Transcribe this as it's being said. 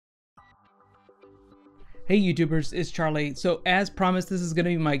Hey YouTubers, it's Charlie. So as promised, this is going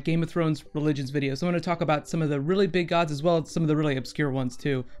to be my Game of Thrones religions video. So I'm going to talk about some of the really big gods as well as some of the really obscure ones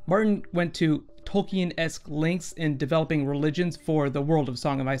too. Martin went to Tolkien-esque lengths in developing religions for the world of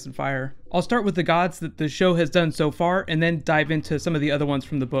Song of Ice and Fire. I'll start with the gods that the show has done so far and then dive into some of the other ones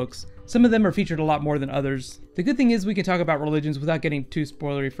from the books. Some of them are featured a lot more than others. The good thing is we can talk about religions without getting too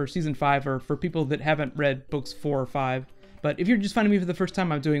spoilery for season 5 or for people that haven't read books 4 or 5. But if you're just finding me for the first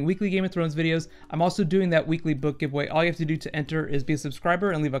time, I'm doing weekly Game of Thrones videos. I'm also doing that weekly book giveaway. All you have to do to enter is be a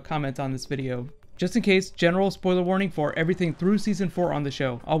subscriber and leave a comment on this video. Just in case, general spoiler warning for everything through season 4 on the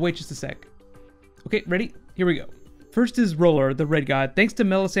show. I'll wait just a sec. Okay, ready? Here we go. First is R'hllor, the Red God. Thanks to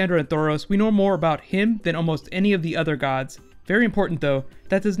Melisandre and Thoros, we know more about him than almost any of the other gods. Very important though,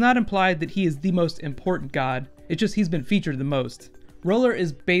 that does not imply that he is the most important god. It's just he's been featured the most. R'hllor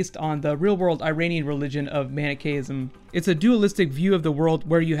is based on the real-world Iranian religion of Manichaeism. It's a dualistic view of the world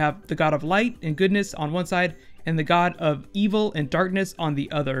where you have the god of light and goodness on one side and the god of evil and darkness on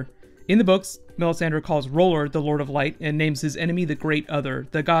the other. In the books, Melisandre calls R'hllor the Lord of Light and names his enemy the Great Other,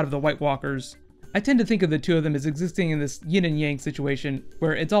 the god of the White Walkers. I tend to think of the two of them as existing in this yin and yang situation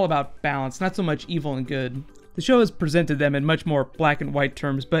where it's all about balance, not so much evil and good. The show has presented them in much more black and white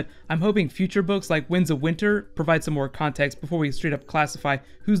terms, but I'm hoping future books like Winds of Winter provide some more context before we straight up classify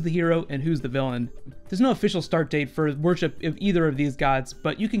who's the hero and who's the villain. There's no official start date for worship of either of these gods,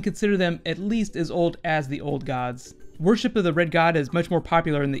 but you can consider them at least as old as the old gods. Worship of the Red God is much more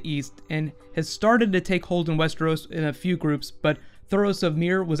popular in the East and has started to take hold in Westeros in a few groups, but Thoros of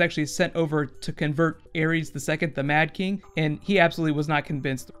Myr was actually sent over to convert Aerys II, the Mad King, and he absolutely was not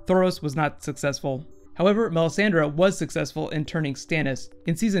convinced. Thoros was not successful. However, Melisandre was successful in turning Stannis.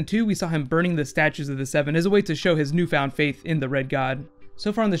 In season 2, we saw him burning the statues of the Seven as a way to show his newfound faith in the Red God.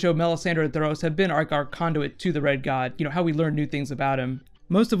 So far on the show, Melisandre and Thoros have been our conduit to the Red God, how we learn new things about him.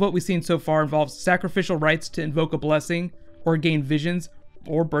 Most of what we've seen so far involves sacrificial rites to invoke a blessing, or gain visions,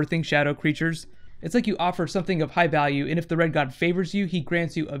 or birthing shadow creatures. It's like you offer something of high value, and if the Red God favors you, he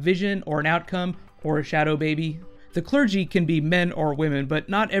grants you a vision, or an outcome, or a shadow baby. The clergy can be men or women, but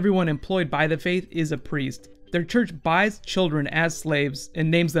not everyone employed by the faith is a priest. Their church buys children as slaves and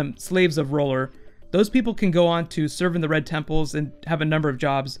names them slaves of R'hllor. Those people can go on to serve in the Red Temples and have a number of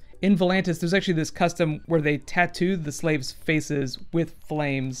jobs. In Volantis, there's actually this custom where they tattoo the slaves' faces with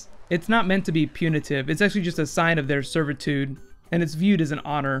flames. It's not meant to be punitive, it's actually just a sign of their servitude, and it's viewed as an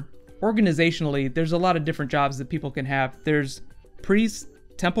honor. Organizationally, there's a lot of different jobs that people can have. There's priests,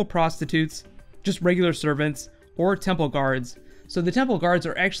 temple prostitutes, just regular servants, or temple guards. So the temple guards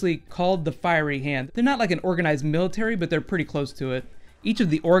are actually called the Fiery Hand. They're not like an organized military, but they're pretty close to it. Each of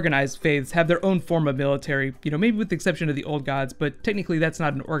the organized faiths have their own form of military, maybe with the exception of the old gods, but technically that's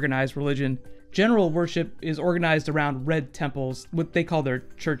not an organized religion. General worship is organized around red temples, what they call their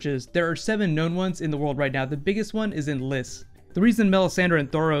churches. There are 7 known ones in the world right now. The biggest one is in Lys. The reason Melisandre and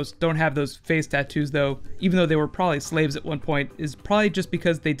Thoros don't have those face tattoos though, even though they were probably slaves at one point, is probably just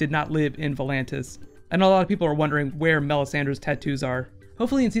because they did not live in Volantis. I know a lot of people are wondering where Melisandre's tattoos are.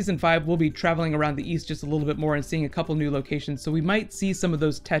 Hopefully in season 5 we'll be traveling around the east just a little bit more and seeing a couple new locations, so we might see some of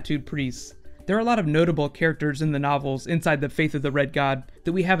those tattooed priests. There are a lot of notable characters in the novels inside the Faith of the Red God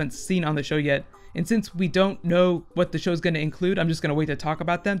that we haven't seen on the show yet, and since we don't know what the show's going to include, I'm just going to wait to talk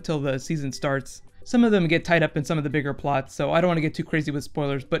about them till the season starts. Some of them get tied up in some of the bigger plots, so I don't want to get too crazy with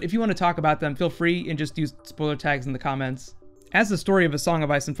spoilers, but if you want to talk about them, feel free and just use spoiler tags in the comments. As the story of A Song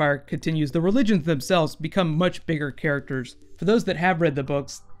of Ice and Fire continues, the religions themselves become much bigger characters. For those that have read the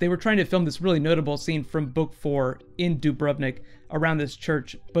books, they were trying to film this really notable scene from book 4 in Dubrovnik around this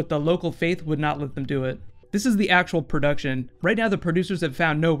church, but the local faith would not let them do it. This is the actual production. Right now the producers have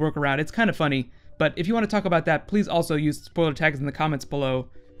found no workaround. It's kind of funny, but if you want to talk about that, please also use spoiler tags in the comments below.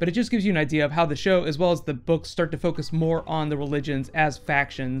 But it just gives you an idea of how the show as well as the books start to focus more on the religions as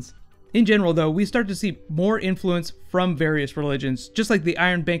factions. In general though, we start to see more influence from various religions, just like the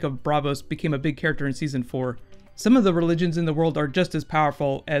Iron Bank of Braavos became a big character in season 4. Some of the religions in the world are just as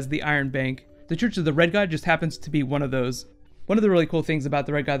powerful as the Iron Bank. The Church of the Red God just happens to be one of those. One of the really cool things about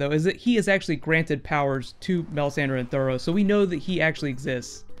the Red God though is that he has actually granted powers to Melisandre and Thoros, so we know that he actually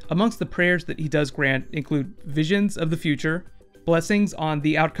exists. Amongst the prayers that he does grant include visions of the future, blessings on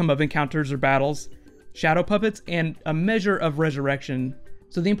the outcome of encounters or battles, shadow puppets, and a measure of resurrection.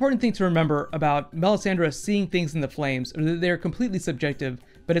 So the important thing to remember about Melisandre seeing things in the flames is that they're completely subjective,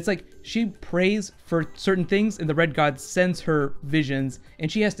 but it's like she prays for certain things and the Red God sends her visions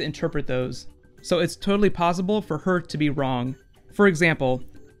and she has to interpret those. So it's totally possible for her to be wrong. For example,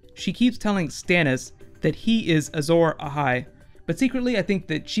 she keeps telling Stannis that he is Azor Ahai, but secretly I think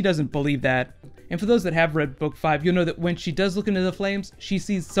that she doesn't believe that. And for those that have read book 5, you'll know that when she does look into the flames, she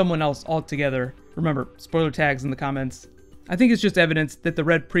sees someone else altogether. Remember, spoiler tags in the comments. I think it's just evidence that the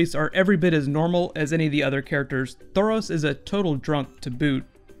Red Priests are every bit as normal as any of the other characters. Thoros is a total drunk to boot.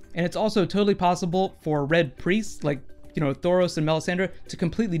 And it's also totally possible for Red Priests, like, Thoros and Melisandre, to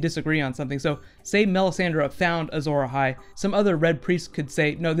completely disagree on something. So, say Melisandre found Azor Ahai, some other Red Priest could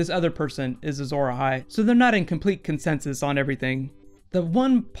say, no, this other person is Azor Ahai. So they're not in complete consensus on everything. The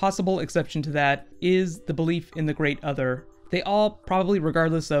one possible exception to that is the belief in the Great Other. They all, probably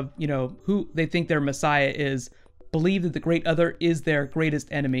regardless of, who they think their Messiah is, believe that the Great Other is their greatest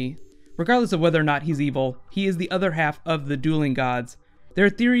enemy. Regardless of whether or not he's evil, he is the other half of the dueling gods. There are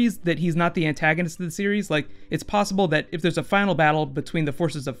theories that he's not the antagonist of the series, like it's possible that if there's a final battle between the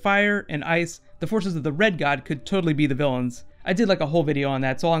forces of fire and ice, the forces of the Red God could totally be the villains. I did like a whole video on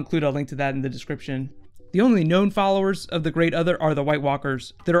that, so I'll include a link to that in the description. The only known followers of the Great Other are the White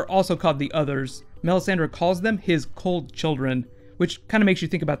Walkers, that are also called the Others. Melisandre calls them his cold children, which kind of makes you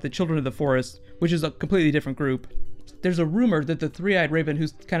think about the Children of the Forest, which is a completely different group. There's a rumor that the Three-Eyed Raven,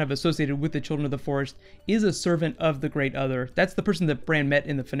 who's kind of associated with the Children of the Forest, is a servant of the Great Other. That's the person that Bran met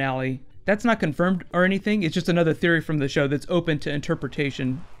in the finale. That's not confirmed or anything, it's just another theory from the show that's open to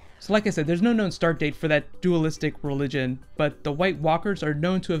interpretation. So like I said, there's no known start date for that dualistic religion, but the White Walkers are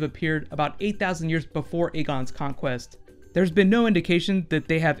known to have appeared about 8,000 years before Aegon's conquest. There's been no indication that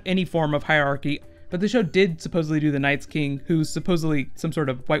they have any form of hierarchy, but the show did supposedly do the Night's King, who's supposedly some sort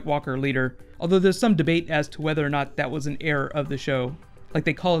of White Walker leader, although there's some debate as to whether or not that was an error of the show. Like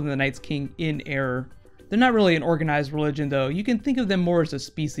they call him the Night's King in error. They're not really an organized religion though, you can think of them more as a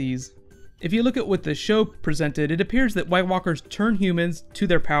species. If you look at what the show presented, it appears that White Walkers turn humans to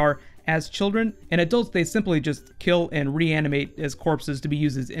their power as children, and adults they simply just kill and reanimate as corpses to be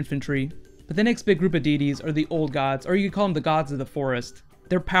used as infantry. But the next big group of deities are the Old Gods, or you could call them the Gods of the Forest.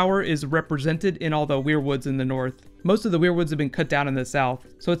 Their power is represented in all the weirwoods in the north. Most of the weirwoods have been cut down in the south,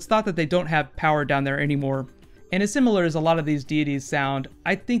 so it's thought that they don't have power down there anymore. And as similar as a lot of these deities sound,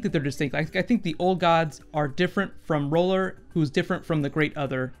 I think that they're distinct. I think the Old Gods are different from R'hllor, who's different from the Great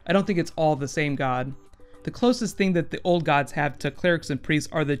Other. I don't think it's all the same god. The closest thing that the Old Gods have to clerics and priests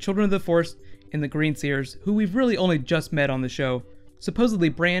are the Children of the Forest and the Greenseers, who we've really only just met on the show. Supposedly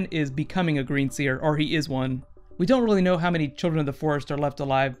Bran is becoming a Greenseer, or he is one. We don't really know how many Children of the Forest are left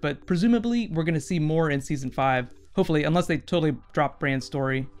alive, but presumably we're going to see more in Season 5. Hopefully, unless they totally drop Bran's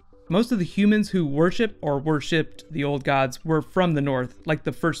story. Most of the humans who worship or worshipped the Old Gods were from the north, like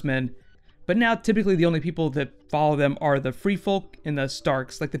the First Men. But now typically the only people that follow them are the Free Folk and the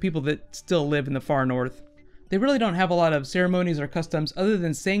Starks, like the people that still live in the far north. They really don't have a lot of ceremonies or customs other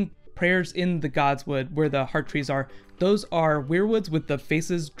than saying prayers in the Godswood, where the heart trees are. Those are weirwoods with the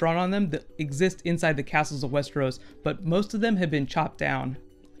faces drawn on them that exist inside the castles of Westeros, but most of them have been chopped down.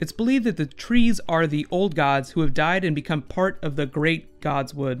 It's believed that the trees are the old gods who have died and become part of the Great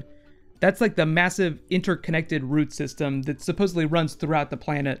Godswood. That's like the massive interconnected root system that supposedly runs throughout the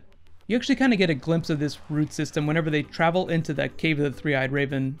planet. You actually kind of get a glimpse of this root system whenever they travel into the Cave of the Three-Eyed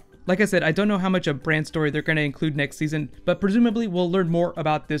Raven. Like I said, I don't know how much of Bran's story they're going to include next season, but presumably we'll learn more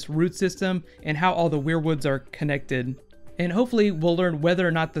about this root system and how all the weirwoods are connected. And hopefully we'll learn whether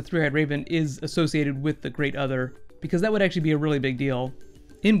or not the Three-Eyed Raven is associated with the Great Other, because that would actually be a really big deal.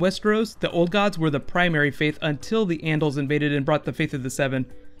 In Westeros, the Old Gods were the primary faith until the Andals invaded and brought the Faith of the Seven.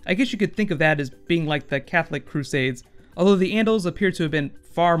 I guess you could think of that as being like the Catholic Crusades, although the Andals appear to have been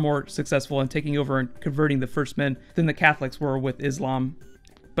far more successful in taking over and converting the First Men than the Catholics were with Islam.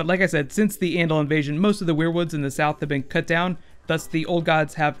 But like I said, since the Andal invasion, most of the weirwoods in the south have been cut down, thus the Old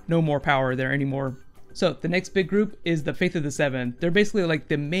Gods have no more power there anymore. So the next big group is the Faith of the Seven. They're basically like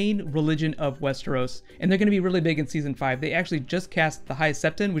the main religion of Westeros, and they're going to be really big in Season 5. They actually just cast the High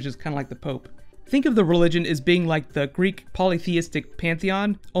Septon, which is kind of like the Pope. Think of the religion as being like the Greek polytheistic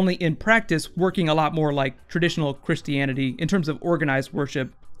pantheon, only in practice working a lot more like traditional Christianity in terms of organized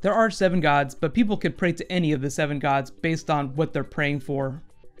worship. There are 7 gods, but people could pray to any of the 7 gods based on what they're praying for.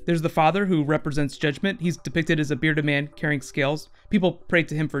 There's the Father, who represents judgment. He's depicted as a bearded man carrying scales. People pray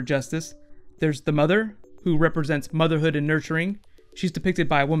to him for justice. There's the Mother, who represents motherhood and nurturing. She's depicted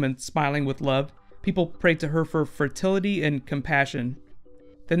by a woman smiling with love. People pray to her for fertility and compassion.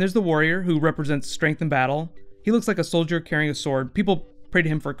 Then there's the Warrior, who represents strength in battle. He looks like a soldier carrying a sword. People pray to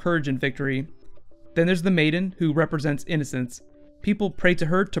him for courage and victory. Then there's the Maiden, who represents innocence. People pray to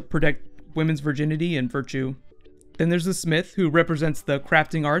her to protect women's virginity and virtue. Then there's the Smith, who represents the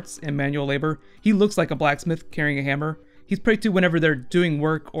crafting arts and manual labor. He looks like a blacksmith carrying a hammer. He's prayed to whenever they're doing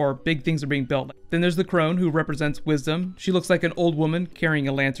work or big things are being built. Then there's the Crone, who represents wisdom. She looks like an old woman carrying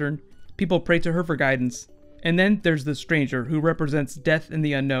a lantern. People pray to her for guidance. And then there's the Stranger, who represents death and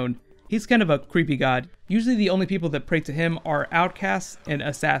the unknown. He's kind of a creepy god. Usually the only people that pray to him are outcasts and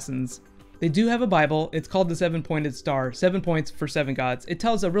assassins. They do have a Bible. It's called the Seven-Pointed Star, 7 points for 7 gods. It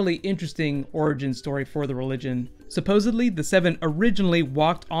tells a really interesting origin story for the religion. Supposedly, the 7 originally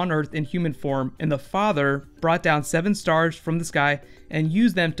walked on Earth in human form, and the Father brought down 7 stars from the sky and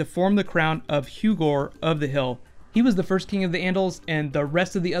used them to form the crown of Hugor of the Hill. He was the first king of the Andals, and the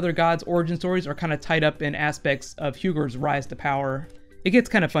rest of the other gods' origin stories are kind of tied up in aspects of Hugor's rise to power. It gets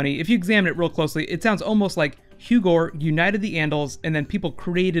kind of funny. If you examine it real closely, it sounds almost like Hugor united the Andals and then people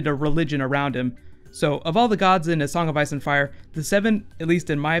created a religion around him. So of all the gods in A Song of Ice and Fire, the 7, at least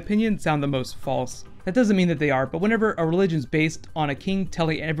in my opinion, sound the most false. That doesn't mean that they are, but whenever a religion's based on a king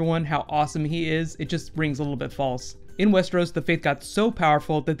telling everyone how awesome he is, it just rings a little bit false. In Westeros, the faith got so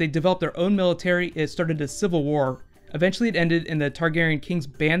powerful that they developed their own military. It started a civil war. Eventually it ended and the Targaryen kings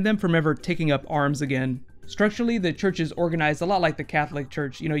banned them from ever taking up arms again. Structurally, the church is organized a lot like the Catholic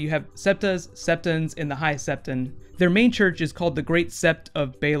Church. You have septas, septons, and the High Septon. Their main church is called the Great Sept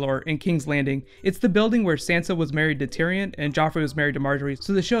of Baelor in King's Landing. It's the building where Sansa was married to Tyrion and Joffrey was married to Margaery,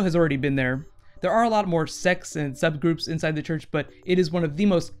 so the show has already been there. There are a lot more sects and subgroups inside the church, but it is one of the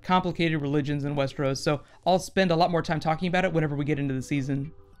most complicated religions in Westeros, so I'll spend a lot more time talking about it whenever we get into the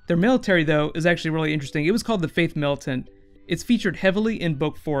season. Their military, though, is actually really interesting. It was called the Faith Militant. It's featured heavily in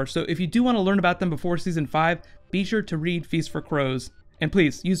Book 4, so if you do want to learn about them before Season 5, be sure to read Feast for Crows. And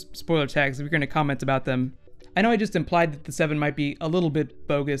please, use spoiler tags if you're going to comment about them. I know I just implied that the 7 might be a little bit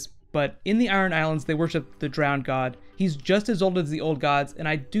bogus, but in the Iron Islands they worship the Drowned God. He's just as old as the Old Gods, and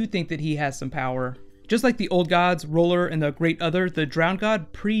I do think that he has some power. Just like the Old Gods, Roller, and the Great Other, the Drowned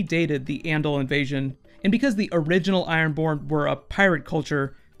God predated the Andal invasion. And because the original Ironborn were a pirate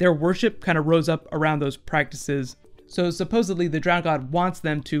culture, their worship kind of rose up around those practices. So supposedly the Drowned God wants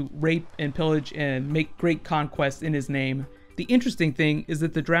them to rape and pillage and make great conquests in his name. The interesting thing is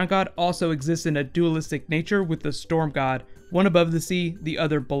that the Drowned God also exists in a dualistic nature with the Storm God, one above the sea, the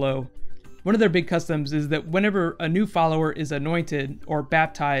other below. One of their big customs is that whenever a new follower is anointed or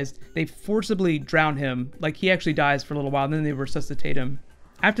baptized, they forcibly drown him, like he actually dies for a little while, and then they resuscitate him.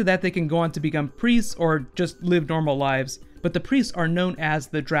 After that, they can go on to become priests or just live normal lives, but the priests are known as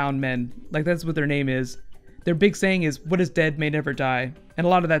the Drowned Men, like that's what their name is. Their big saying is, what is dead may never die, and a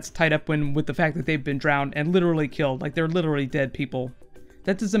lot of that's tied up with the fact that they've been drowned and literally killed, like they're literally dead people.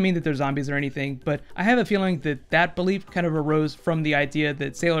 That doesn't mean that they're zombies or anything, but I have a feeling that that belief kind of arose from the idea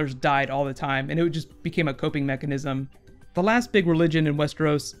that sailors died all the time, and it just became a coping mechanism. The last big religion in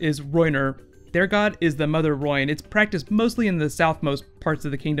Westeros is Rhoynar. Their god is the Mother Rhoyne. It's practiced mostly in the southmost parts of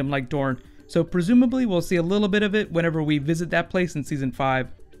the kingdom like Dorne, so presumably we'll see a little bit of it whenever we visit that place in Season 5.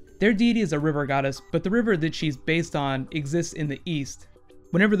 Their deity is a river goddess, but the river that she's based on exists in the east.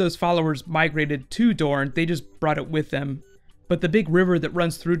 Whenever those followers migrated to Dorne, they just brought it with them. But the big river that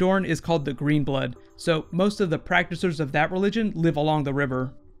runs through Dorne is called the Greenblood, so most of the practitioners of that religion live along the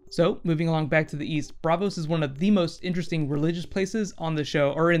river. So, moving along back to the east, Braavos is one of the most interesting religious places on the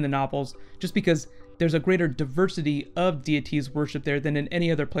show, or in the novels, just because there's a greater diversity of deities worshipped there than in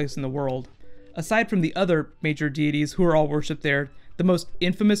any other place in the world. Aside from the other major deities who are all worshipped there, the most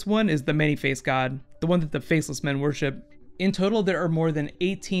infamous one is the Many-Faced God, the one that the Faceless Men worship. In total, there are more than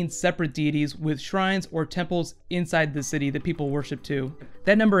 18 separate deities with shrines or temples inside the city that people worship to.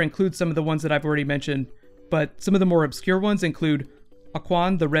 That number includes some of the ones that I've already mentioned, but some of the more obscure ones include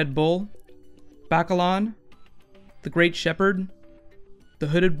Aquan the Red Bull, Bacalon, the Great Shepherd, the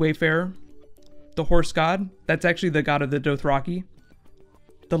Hooded Wayfarer, the Horse God, that's actually the god of the Dothraki,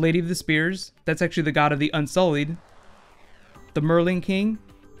 the Lady of the Spears, that's actually the god of the Unsullied, the Merling King,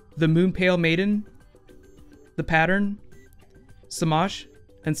 the Moonpale Maiden, the Pattern, Samash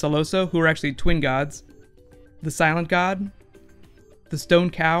and Saloso, who are actually twin gods, the Silent God, the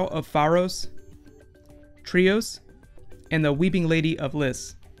Stone Cow of Pharos, Trios, and the Weeping Lady of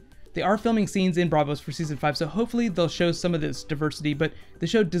Lys. They are filming scenes in Braavos for Season 5, so hopefully they'll show some of this diversity, but the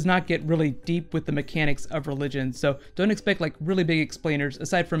show does not get really deep with the mechanics of religion, so don't expect like really big explainers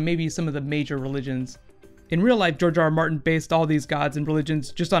aside from maybe some of the major religions. In real life, George R.R. Martin based all these gods and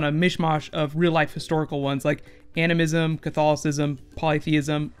religions just on a mishmash of real life historical ones like animism, Catholicism,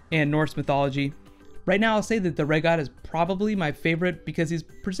 polytheism, and Norse mythology. Right now I'll say that the Red God is probably my favorite because he's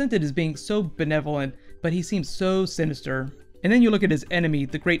presented as being so benevolent, but he seems so sinister. And then you look at his enemy,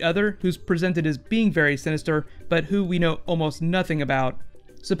 the Great Other, who's presented as being very sinister, but who we know almost nothing about.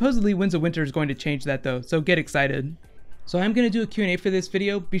 Supposedly Winds of Winter is going to change that though, so get excited. So I'm going to do a Q&A for this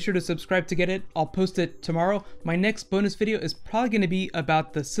video. Be sure to subscribe to get it. I'll post it tomorrow. My next bonus video is probably going to be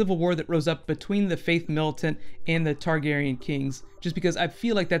about the civil war that rose up between the Faith Militant and the Targaryen kings, just because I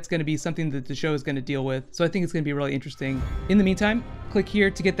feel like that's going to be something that the show is going to deal with. So I think it's going to be really interesting. In the meantime, click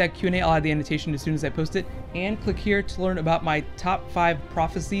here to get that Q&A. I'll add the annotation as soon as I post it. And click here to learn about my top 5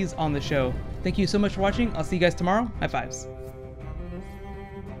 prophecies on the show. Thank you so much for watching. I'll see you guys tomorrow. High fives.